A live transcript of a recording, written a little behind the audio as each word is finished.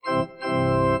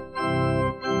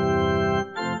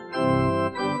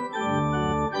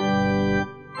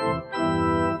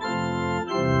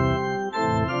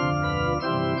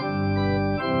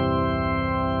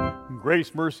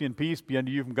Grace, mercy, and peace be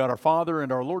unto you from God our Father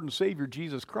and our Lord and Savior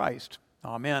Jesus Christ.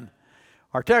 Amen.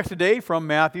 Our text today from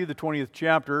Matthew, the 20th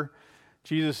chapter,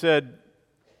 Jesus said,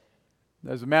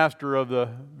 as the master of the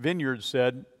vineyard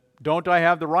said, "Don't I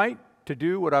have the right to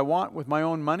do what I want with my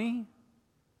own money?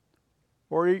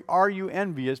 Or are you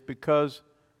envious because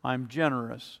I'm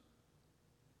generous?"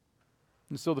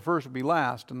 And so the first will be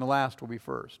last, and the last will be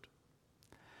first.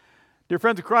 Dear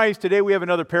friends of Christ, today we have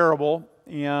another parable,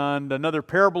 and another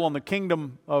parable on the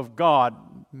kingdom of God,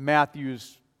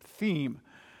 Matthew's theme.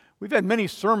 We've had many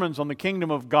sermons on the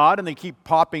kingdom of God, and they keep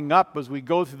popping up as we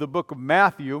go through the book of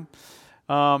Matthew.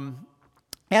 And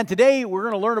today we're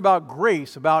going to learn about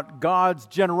grace, about God's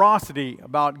generosity,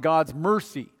 about God's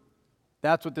mercy.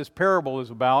 That's what this parable is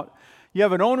about. You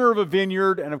have an owner of a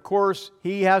vineyard, and of course,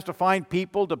 he has to find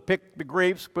people to pick the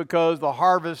grapes because the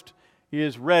harvest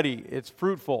is ready. It's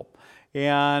fruitful.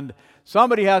 And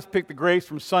somebody has to pick the grapes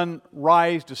from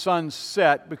sunrise to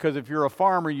sunset, because if you're a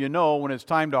farmer, you know when it's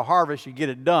time to harvest, you get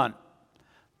it done.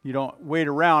 You don't wait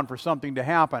around for something to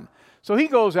happen. So he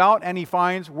goes out and he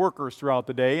finds workers throughout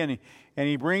the day, and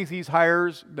he brings these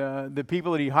hires, the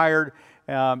people that he hired,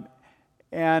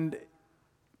 and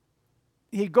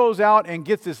he goes out and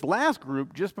gets this last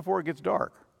group just before it gets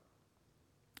dark.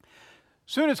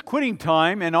 Soon it's quitting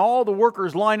time, and all the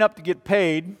workers line up to get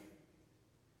paid.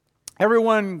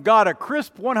 Everyone got a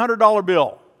crisp $100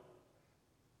 bill.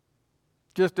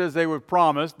 Just as they were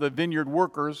promised, the vineyard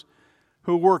workers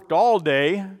who worked all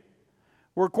day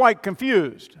were quite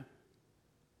confused,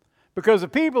 because the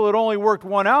people that only worked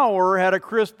 1 hour had a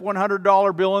crisp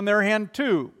 $100 bill in their hand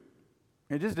too.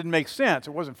 It just didn't make sense.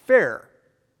 It wasn't fair.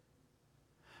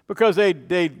 Because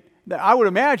I would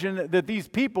imagine that these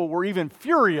people were even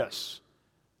furious.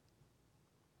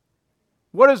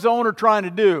 What is the owner trying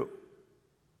to do?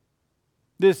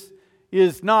 This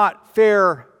is not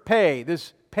fair pay.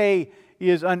 This pay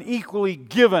is unequally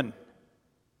given.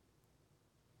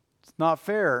 It's not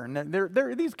fair. And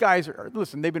these guys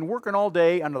listen, they've been working all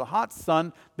day under the hot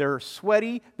sun. They're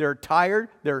sweaty, they're tired,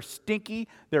 they're stinky,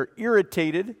 they're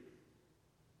irritated,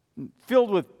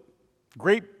 filled with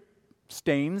grape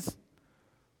stains.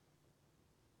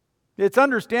 It's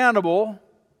understandable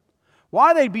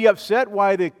why they'd be upset,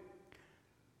 why the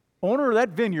owner of that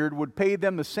vineyard would pay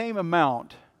them the same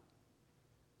amount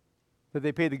that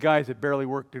they paid the guys that barely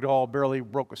worked at all, barely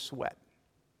broke a sweat.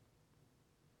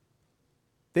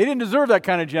 They didn't deserve that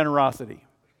kind of generosity.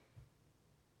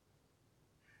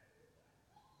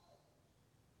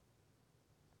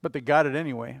 But they got it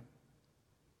anyway.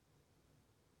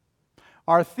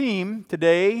 Our theme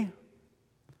today,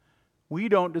 we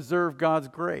don't deserve God's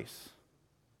grace.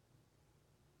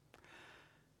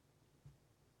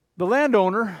 The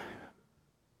landowner,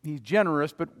 he's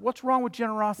generous, but what's wrong with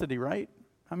generosity, right?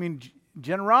 I mean,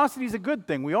 generosity is a good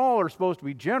thing. We all are supposed to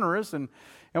be generous, and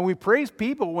we praise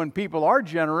people when people are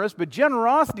generous, but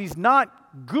generosity is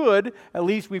not good, at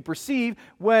least we perceive,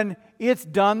 when it's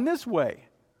done this way.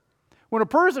 When a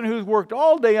person who's worked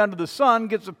all day under the sun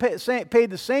gets paid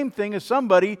the same thing as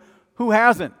somebody who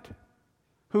hasn't,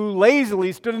 who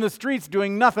lazily stood in the streets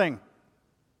doing nothing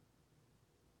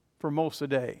for most of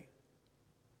the day.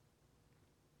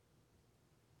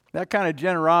 That kind of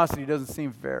generosity doesn't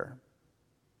seem fair.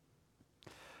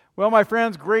 Well, my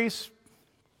friends, grace,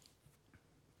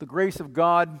 the grace of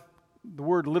God, the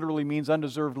word literally means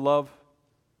undeserved love.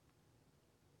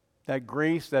 That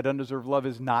grace, that undeserved love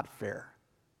is not fair.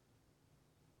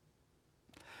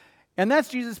 And that's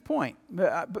Jesus' point.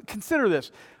 But consider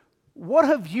this. What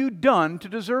have you done to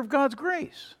deserve God's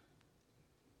grace?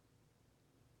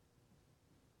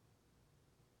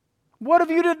 What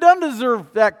have you done to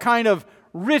deserve that kind of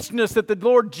richness that the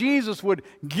Lord Jesus would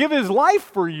give His life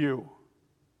for you?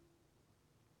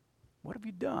 What have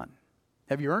you done?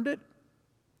 Have you earned it?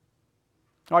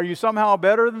 Are you somehow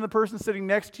better than the person sitting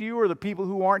next to you or the people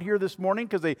who aren't here this morning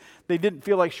because they didn't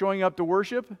feel like showing up to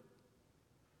worship?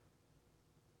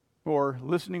 Or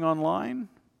listening online?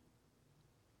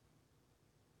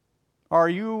 Are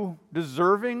you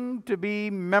deserving to be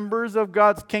members of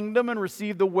God's kingdom and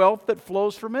receive the wealth that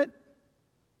flows from it?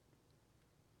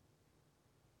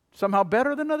 Somehow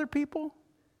better than other people?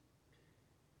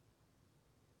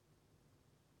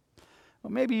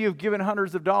 Well, maybe you've given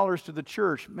hundreds of dollars to the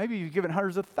church. Maybe you've given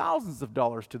hundreds of thousands of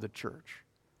dollars to the church.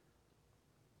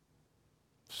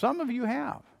 Some of you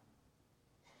have.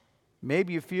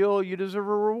 Maybe you feel you deserve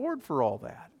a reward for all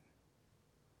that.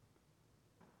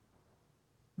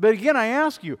 But again, I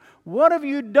ask you, what have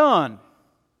you done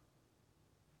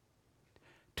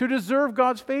to deserve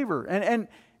God's favor?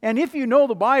 And if you know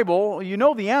the Bible, you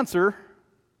know the answer.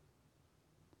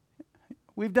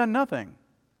 We've done nothing.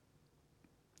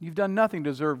 You've done nothing to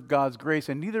deserve God's grace,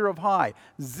 and neither have I.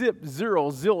 Zip, zero,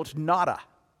 zilch, nada.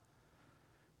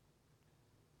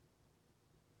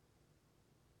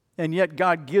 And yet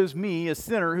God gives me, a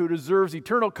sinner who deserves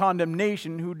eternal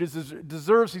condemnation, who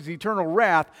deserves his eternal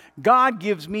wrath, God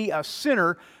gives me, a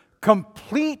sinner,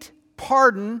 complete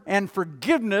pardon and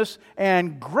forgiveness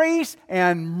and grace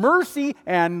and mercy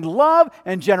and love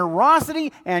and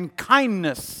generosity and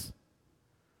kindness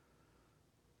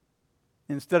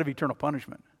instead of eternal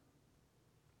punishment.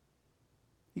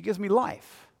 He gives me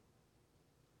life.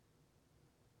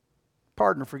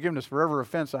 Pardon and forgiveness for every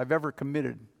offense I've ever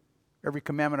committed, every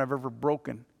commandment I've ever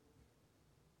broken.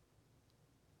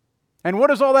 And what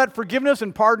does all that forgiveness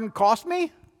and pardon cost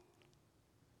me?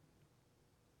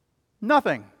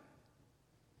 Nothing.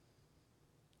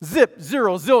 Zip,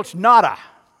 zero, zilch, nada.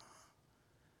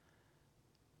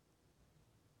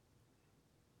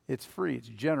 It's free, it's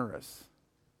generous.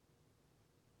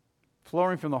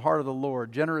 Flowing from the heart of the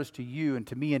Lord, generous to you and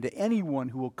to me and to anyone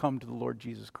who will come to the Lord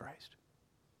Jesus Christ.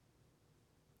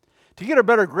 To get a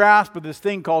better grasp of this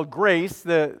thing called grace,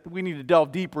 we need to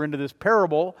delve deeper into this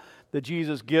parable that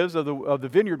Jesus gives of the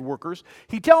vineyard workers.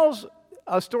 He tells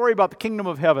a story about the kingdom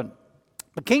of heaven.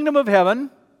 The kingdom of heaven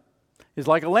is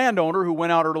like a landowner who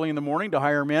went out early in the morning to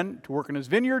hire men to work in his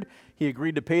vineyard. He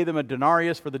agreed to pay them a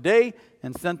denarius for the day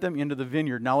and sent them into the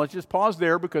vineyard. Now let's just pause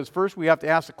there, because first we have to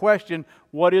ask the question,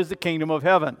 what is the kingdom of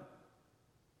heaven?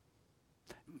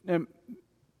 And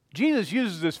Jesus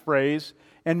uses this phrase,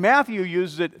 and Matthew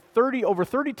uses it over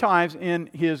 30 times in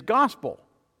his gospel.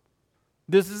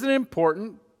 This is an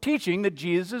important teaching that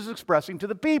Jesus is expressing to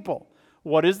the people.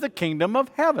 What is the kingdom of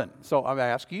heaven? So I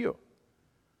ask you,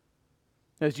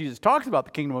 as Jesus talks about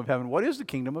the kingdom of heaven, what is the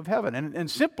kingdom of heaven? And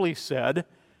simply said,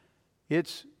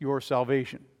 it's your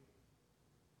salvation.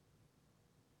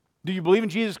 Do you believe in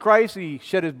Jesus Christ? He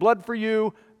shed his blood for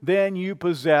you. Then you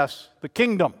possess the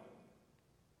kingdom.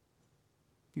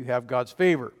 You have God's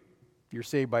favor. You're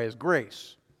saved by his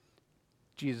grace.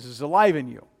 Jesus is alive in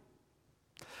you.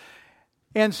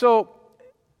 And so,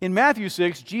 in Matthew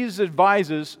 6, Jesus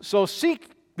advises, so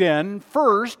seek then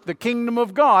first the kingdom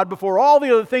of God before all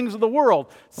the other things of the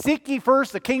world. Seek ye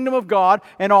first the kingdom of God,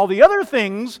 and all the other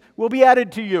things will be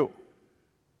added to you.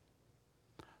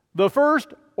 The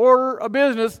first order of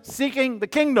business, seeking the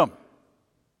kingdom.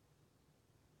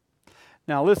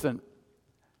 Now listen,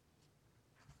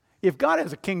 if God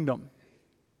has a kingdom,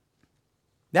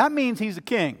 that means he's a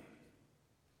king.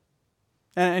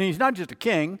 And he's not just a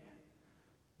king.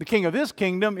 The king of this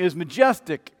kingdom is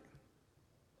majestic.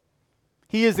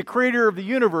 He is the creator of the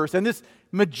universe. And this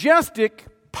majestic,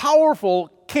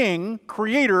 powerful king,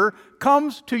 creator,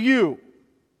 comes to you.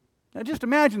 Now just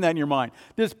imagine that in your mind.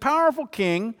 This powerful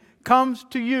king comes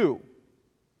to you.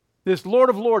 This Lord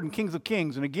of Lords and Kings of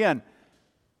Kings. And again,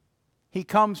 he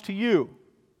comes to you.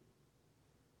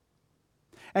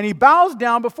 And he bows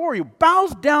down before you.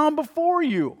 Bows down before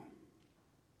you.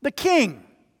 The king.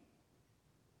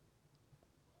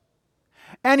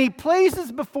 And he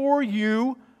places before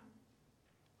you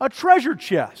a treasure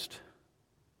chest.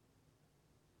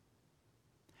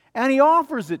 And he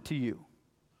offers it to you.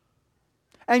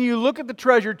 And you look at the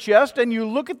treasure chest and you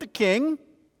look at the king.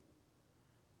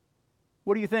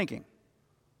 What are you thinking?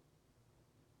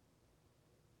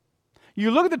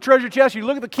 You look at the treasure chest, you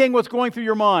look at the king, what's going through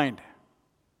your mind?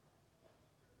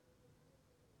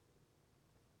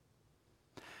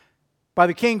 By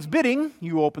the king's bidding,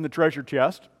 you open the treasure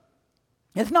chest.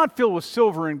 It's not filled with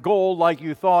silver and gold like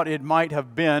you thought it might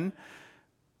have been.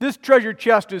 This treasure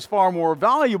chest is far more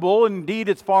valuable. Indeed,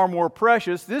 it's far more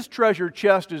precious. This treasure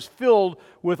chest is filled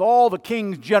with all the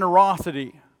king's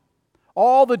generosity.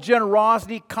 All the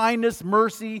generosity, kindness,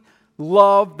 mercy,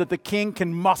 love that the king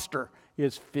can muster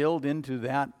is filled into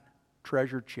that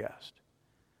treasure chest.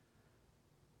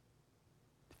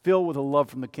 Filled with the love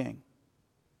from the king.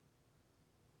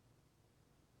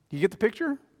 Do you get the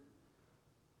picture?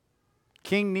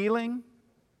 King kneeling,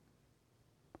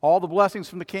 all the blessings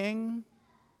from the king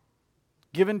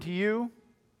given to you,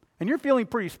 and you're feeling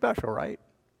pretty special, right?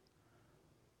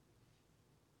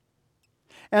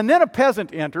 And then a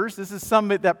peasant enters. This is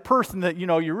that person that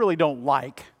you really don't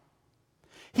like.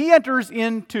 He enters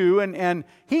into, and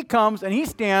he comes and he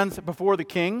stands before the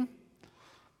king,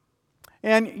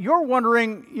 and you're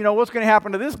wondering, what's going to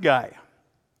happen to this guy?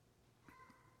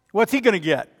 What's he going to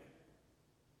get?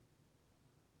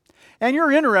 And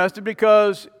you're interested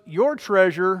because your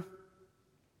treasure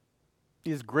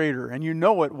is greater, and you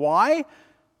know it. Why?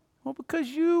 Well, because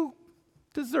you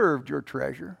deserved your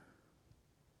treasure.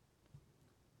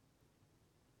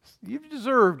 You've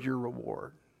deserved your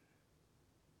reward.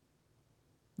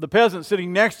 The peasant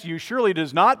sitting next to you surely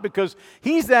does not, because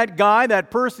he's that guy, that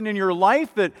person in your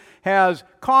life that has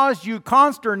caused you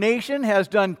consternation, has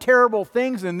done terrible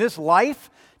things in this life,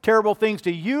 terrible things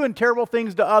to you and terrible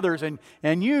things to others,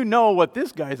 and you know what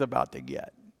this guy's about to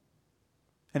get.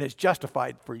 And it's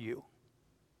justified for you.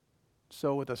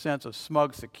 So with a sense of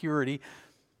smug security,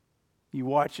 you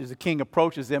watch as the king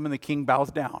approaches them and the king bows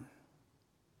down.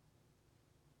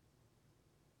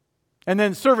 And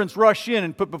then servants rush in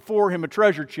and put before him a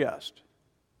treasure chest.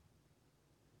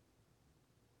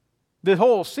 The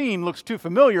whole scene looks too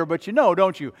familiar, but you know,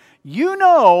 don't you? You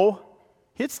know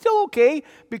it's still okay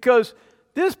because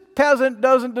this peasant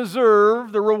doesn't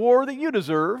deserve the reward that you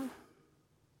deserve.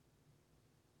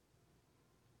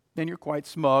 Then you're quite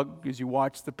smug as you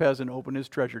watch the peasant open his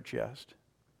treasure chest.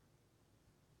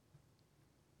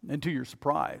 And to your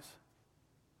surprise,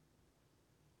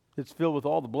 it's filled with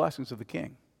all the blessings of the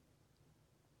king.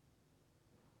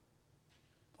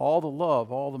 All the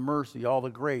love, all the mercy, all the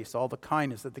grace, all the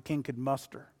kindness that the king could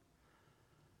muster.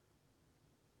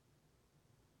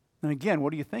 And again,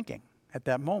 what are you thinking at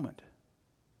that moment?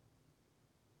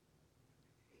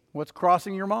 What's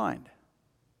crossing your mind?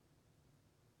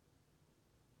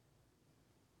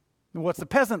 And what's the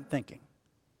peasant thinking?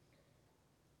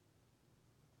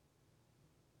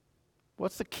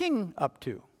 What's the king up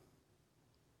to?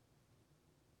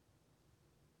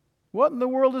 What in the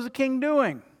world is the king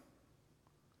doing?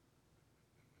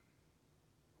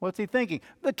 What's he thinking?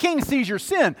 The king sees your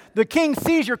sin. The king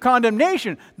sees your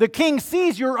condemnation. The king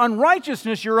sees your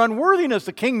unrighteousness, your unworthiness.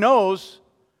 The king knows.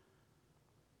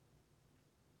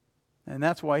 And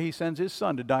that's why he sends his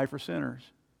son to die for sinners.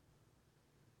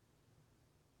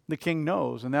 The king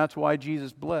knows, and that's why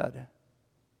Jesus bled.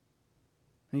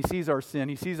 And he sees our sin.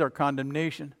 He sees our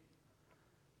condemnation.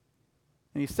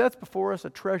 And he sets before us a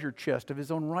treasure chest of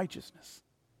his own righteousness.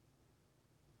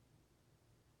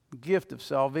 The gift of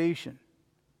salvation.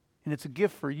 And it's a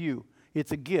gift for you.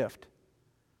 It's a gift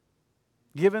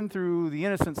given through the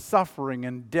innocent suffering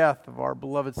and death of our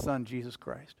beloved Son, Jesus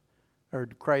Christ. Or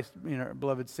Christ, our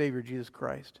beloved Savior, Jesus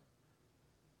Christ.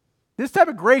 This type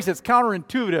of grace is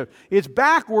counterintuitive. It's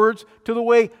backwards to the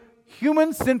way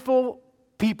human, sinful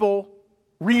people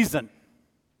reason.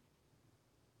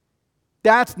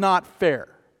 That's not fair.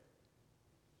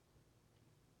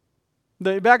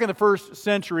 Back in the first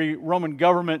century, Roman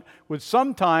government would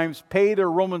sometimes pay their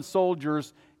Roman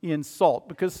soldiers in salt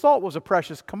because salt was a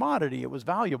precious commodity. It was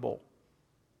valuable.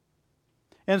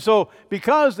 And so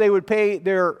because they would pay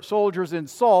their soldiers in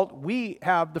salt, we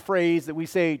have the phrase that we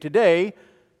say today,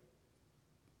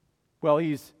 well,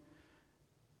 he's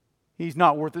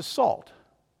not worth his salt.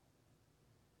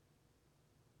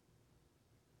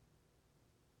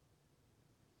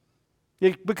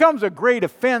 It becomes a great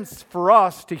offense for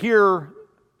us to hear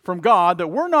from God that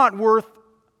we're not worth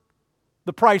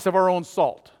the price of our own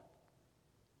salt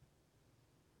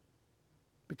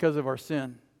because of our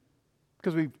sin,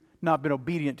 because we've not been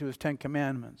obedient to His 10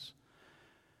 Commandments.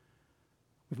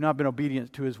 We've not been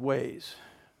obedient to His ways.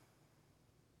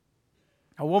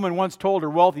 A woman once told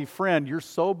her wealthy friend, "You're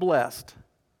so blessed."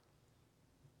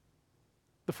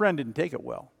 The friend didn't take it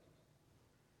well.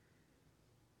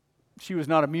 She was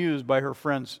not amused by her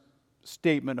friend's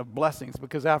statement of blessings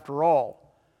because, after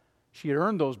all, she had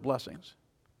earned those blessings.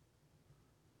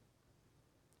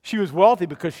 She was wealthy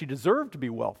because she deserved to be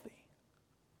wealthy.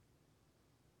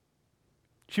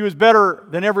 She was better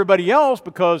than everybody else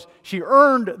because she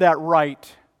earned that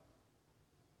right.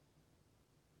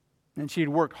 And she had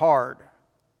worked hard.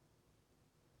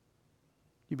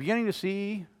 You beginning to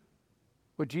see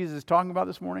what Jesus is talking about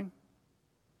this morning?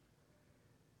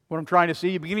 What I'm trying to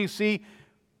see? You beginning to see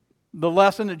the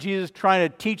lesson that Jesus is trying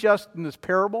to teach us in this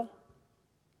parable?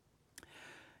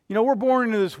 You know, we're born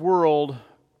into this world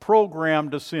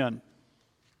programmed to sin.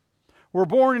 We're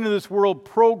born into this world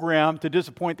programmed to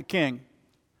disappoint the king.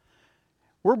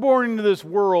 We're born into this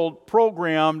world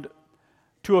programmed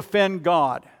to offend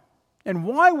God. And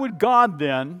why would God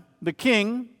then, the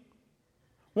king,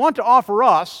 want to offer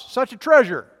us such a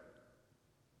treasure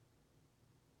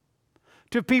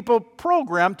to people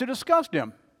programmed to disgust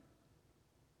Him?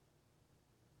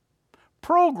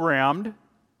 Programmed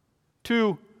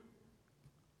to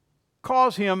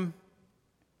cause Him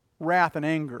wrath and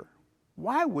anger.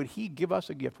 Why would He give us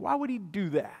a gift? Why would He do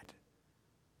that?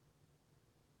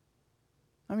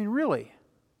 I mean, really?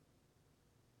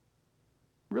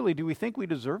 Really, do we think we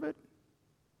deserve it?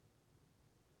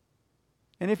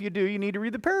 And if you do, you need to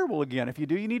read the parable again. If you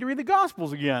do, you need to read the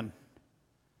Gospels again.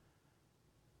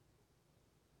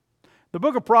 The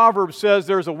book of Proverbs says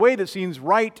there's a way that seems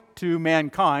right to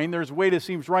mankind. There's a way that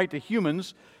seems right to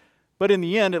humans, but in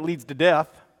the end it leads to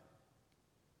death.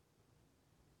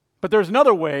 But there's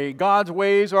another way. God's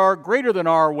ways are greater than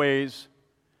our ways.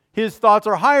 His thoughts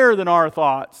are higher than our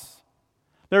thoughts.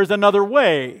 There's another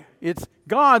way. It's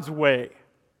God's way.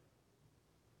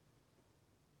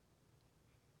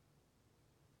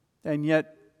 And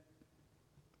yet,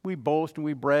 we boast and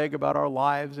we brag about our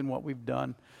lives and what we've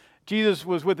done. Jesus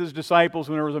was with his disciples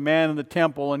when there was a man in the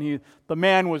temple, and the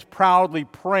man was proudly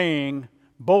praying,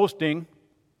 boasting.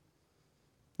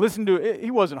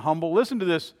 He wasn't humble. Listen to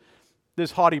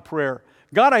this haughty prayer.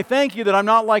 God, I thank you that I'm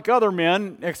not like other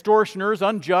men, extortioners,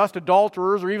 unjust,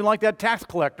 adulterers, or even like that tax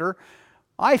collector.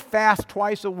 I fast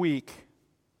twice a week.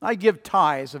 I give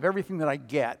tithes of everything that I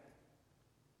get.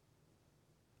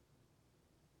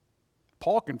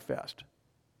 Paul confessed.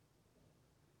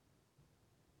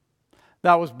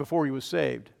 That was before he was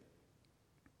saved.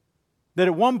 That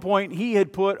at one point he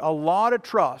had put a lot of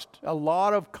trust, a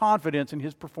lot of confidence in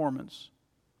his performance.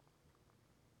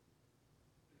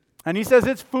 And he says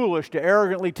it's foolish to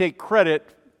arrogantly take credit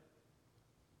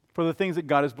for the things that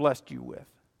God has blessed you with.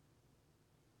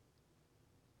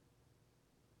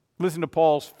 Listen to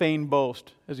Paul's feigned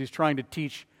boast as he's trying to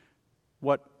teach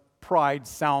what pride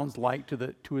sounds like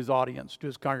to his audience, to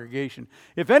his congregation.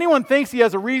 If anyone thinks he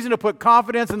has a reason to put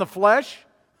confidence in the flesh,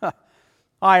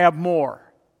 I have more.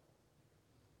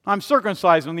 I'm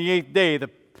circumcised on the 8th day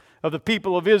of the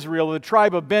people of Israel, of the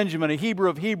tribe of Benjamin, a Hebrew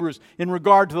of Hebrews. In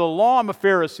regard to the law, I'm a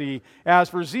Pharisee. As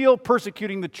for zeal,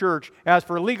 persecuting the church. As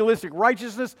for legalistic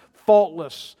righteousness,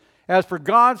 faultless. As for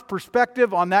God's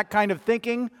perspective on that kind of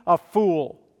thinking, a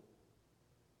fool.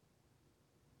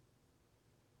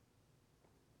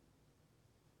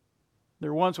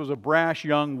 There once was a brash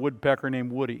young woodpecker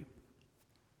named Woody.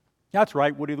 That's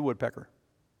right, Woody the woodpecker.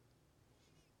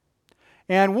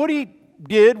 And Woody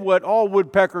did what all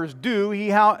woodpeckers do.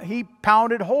 He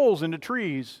pounded holes into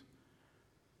trees.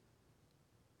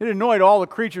 It annoyed all the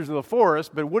creatures of the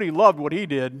forest, but Woody loved what he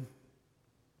did.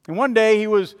 And one day he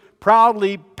was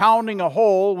proudly pounding a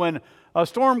hole when a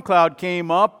storm cloud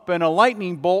came up and a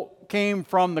lightning bolt came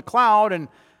from the cloud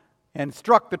and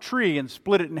struck the tree and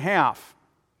split it in half,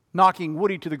 knocking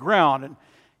Woody to the ground. And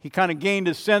he kind of gained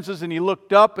his senses and he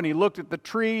looked up and he looked at the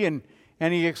tree and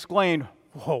he exclaimed,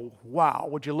 "Whoa, wow,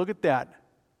 would you look at that?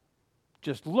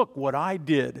 Just look what I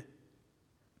did."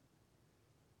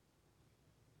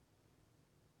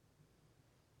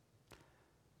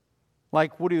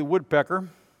 Like Woody the woodpecker,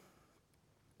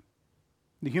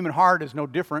 the human heart is no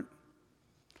different.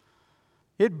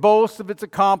 It boasts of its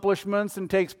accomplishments and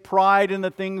takes pride in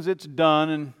the things it's done,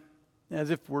 and as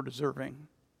if we're deserving.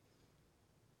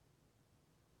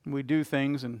 We do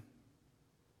things and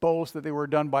boast that they were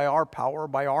done by our power,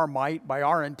 by our might, by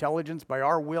our intelligence, by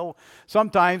our will.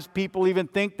 Sometimes people even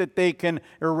think that they can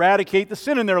eradicate the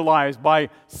sin in their lives by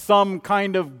some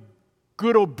kind of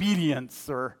good obedience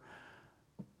or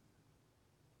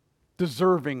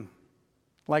deserving,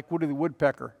 like Woody the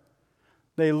woodpecker.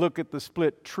 They look at the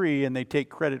split tree and they take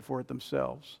credit for it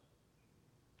themselves.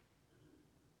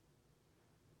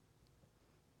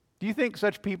 Do you think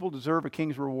such people deserve a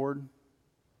king's reward?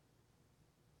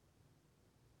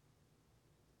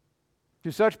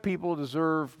 Do such people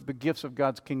deserve the gifts of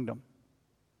God's kingdom?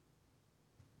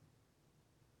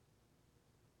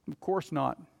 Of course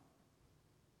not.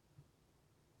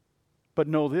 But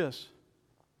know this: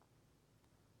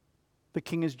 the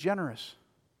king is generous.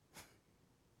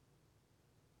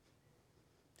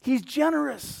 He's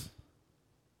generous.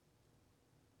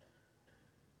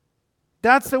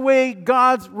 That's the way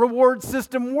God's reward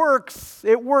system works.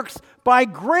 It works by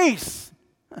grace.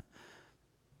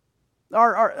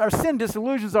 Our sin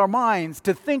disillusions our minds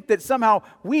to think that somehow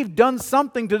we've done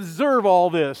something to deserve all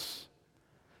this.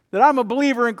 That I'm a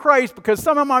believer in Christ because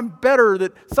somehow I'm better,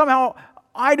 that somehow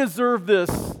I deserve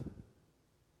this.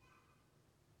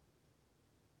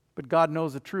 But God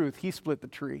knows the truth. He split the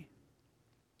tree.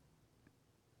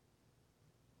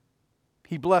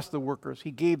 He blessed the workers.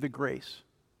 He gave the grace.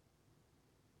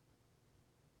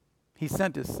 He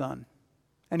sent His Son.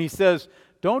 And He says,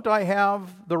 don't I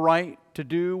have the right to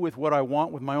do with what I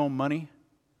want with my own money?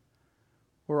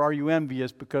 Or are you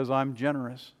envious because I'm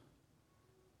generous?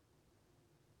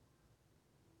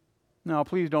 Now,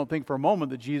 please don't think for a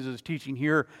moment that Jesus is teaching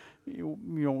here,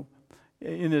 in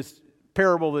this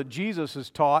parable that Jesus has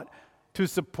taught, to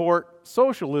support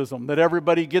socialism, that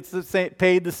everybody gets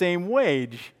paid the same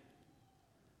wage.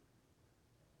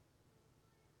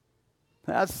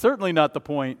 That's certainly not the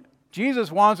point.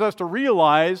 Jesus wants us to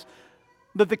realize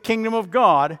that the kingdom of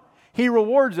God, He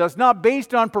rewards us not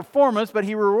based on performance, but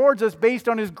He rewards us based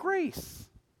on His grace.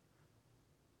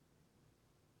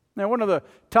 Now, one of the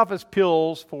toughest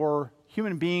pills for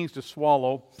human beings to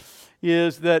swallow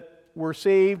is that we're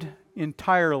saved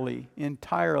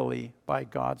entirely by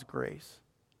God's grace.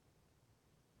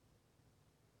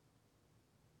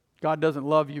 God doesn't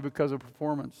love you because of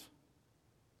performance.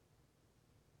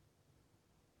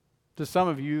 To some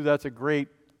of you, that's great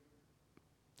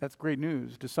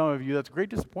news. To some of you, that's great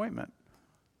disappointment.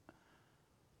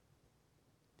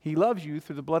 He loves you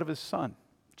through the blood of His Son,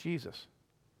 Jesus.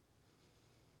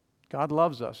 God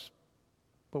loves us,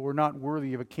 but we're not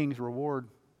worthy of a king's reward.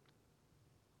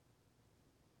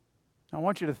 I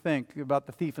want you to think about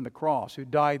the thief on the cross who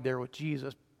died there with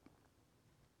Jesus.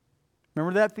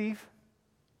 Remember that thief?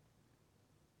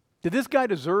 Did this guy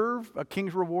deserve a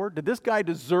king's reward? Did this guy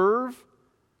deserve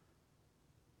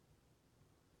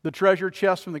the treasure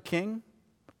chest from the king?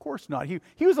 Of course not.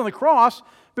 He was on the cross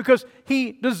because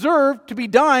he deserved to be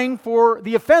dying for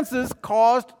the offenses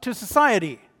caused to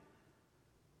society.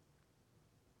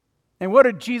 And what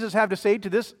did Jesus have to say to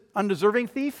this undeserving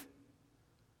thief?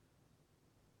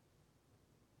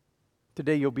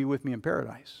 Today you'll be with me in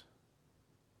paradise.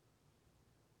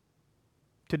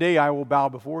 Today I will bow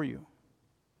before you.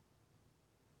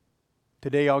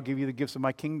 Today I'll give you the gifts of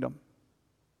my kingdom.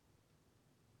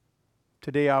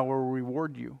 Today I will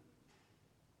reward you.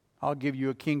 I'll give you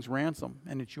a king's ransom,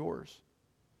 and it's yours.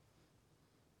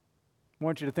 I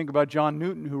want you to think about John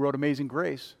Newton, who wrote Amazing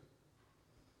Grace.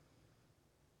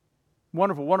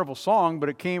 Wonderful, wonderful song, but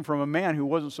it came from a man who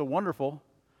wasn't so wonderful.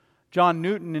 John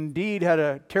Newton indeed had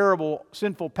a terrible,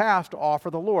 sinful past to offer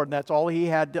the Lord, and that's all he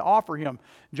had to offer him.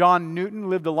 John Newton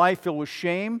lived a life filled with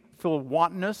shame, filled with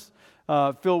wantonness,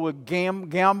 filled with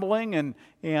gambling and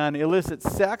illicit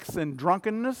sex and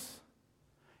drunkenness.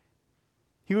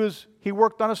 He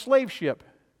worked on a slave ship.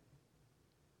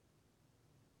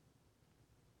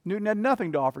 Newton had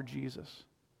nothing to offer Jesus.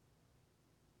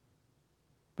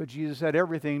 But Jesus had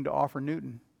everything to offer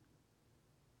Newton.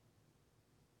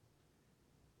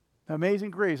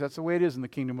 Amazing grace, that's the way it is in the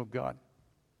kingdom of God.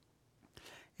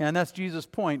 And that's Jesus'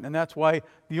 point, and that's why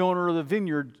the owner of the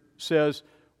vineyard says,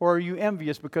 "Or are you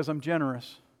envious because I'm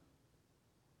generous?"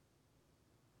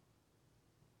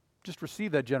 Just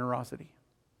receive that generosity.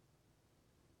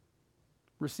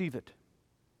 Receive it.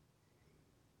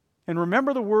 And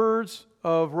remember the words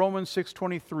of Romans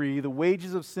 6:23, "The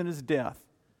wages of sin is death,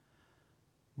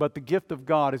 but the gift of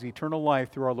God is eternal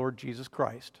life through our Lord Jesus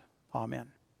Christ."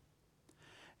 Amen.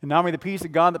 And now may the peace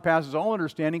of God that passes all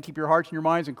understanding keep your hearts and your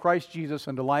minds in Christ Jesus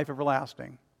unto life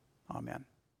everlasting. Amen.